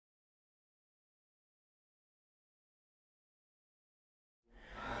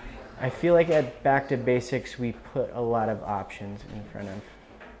I feel like at Back to Basics we put a lot of options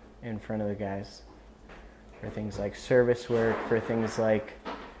in front of the guys for things like service work, for things like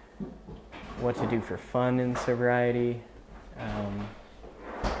what to do for fun in sobriety.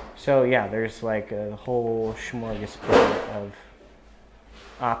 So yeah, there's like a whole smorgasbord of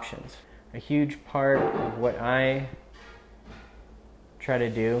options. A huge part of what I try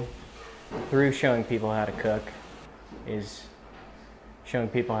to do through showing people how to cook is showing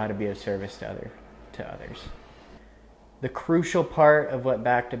people how to be of service to others. The crucial part of what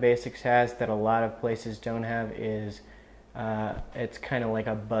Back to Basics has that a lot of places don't have is it's kind of like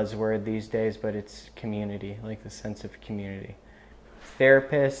a buzzword these days, but it's community, like the sense of community.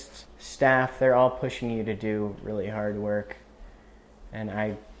 Therapists, staff, they're all pushing you to do really hard work, and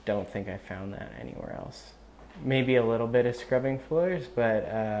I don't think I found that anywhere else. Maybe a little bit of scrubbing floors,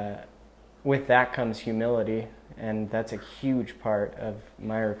 but with that comes humility, and that's a huge part of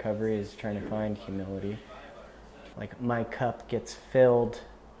my recovery, is trying to find humility. Like, my cup gets filled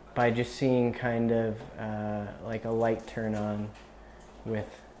by just seeing kind of like a light turn on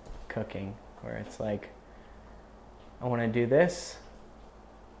with cooking, where it's like, I want to do this,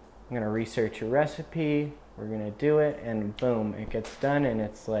 I'm going to research a recipe, we're going to do it, and boom, it gets done, and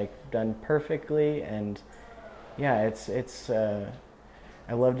it's like done perfectly. And yeah, it's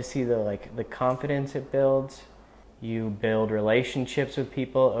I love to see the confidence it builds. You build relationships with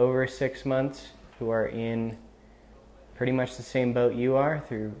people over 6 months who are in pretty much the same boat you are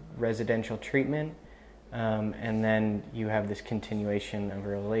through residential treatment, and then you have this continuation of a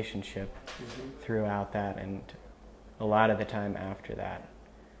relationship throughout that, and a lot of the time after that.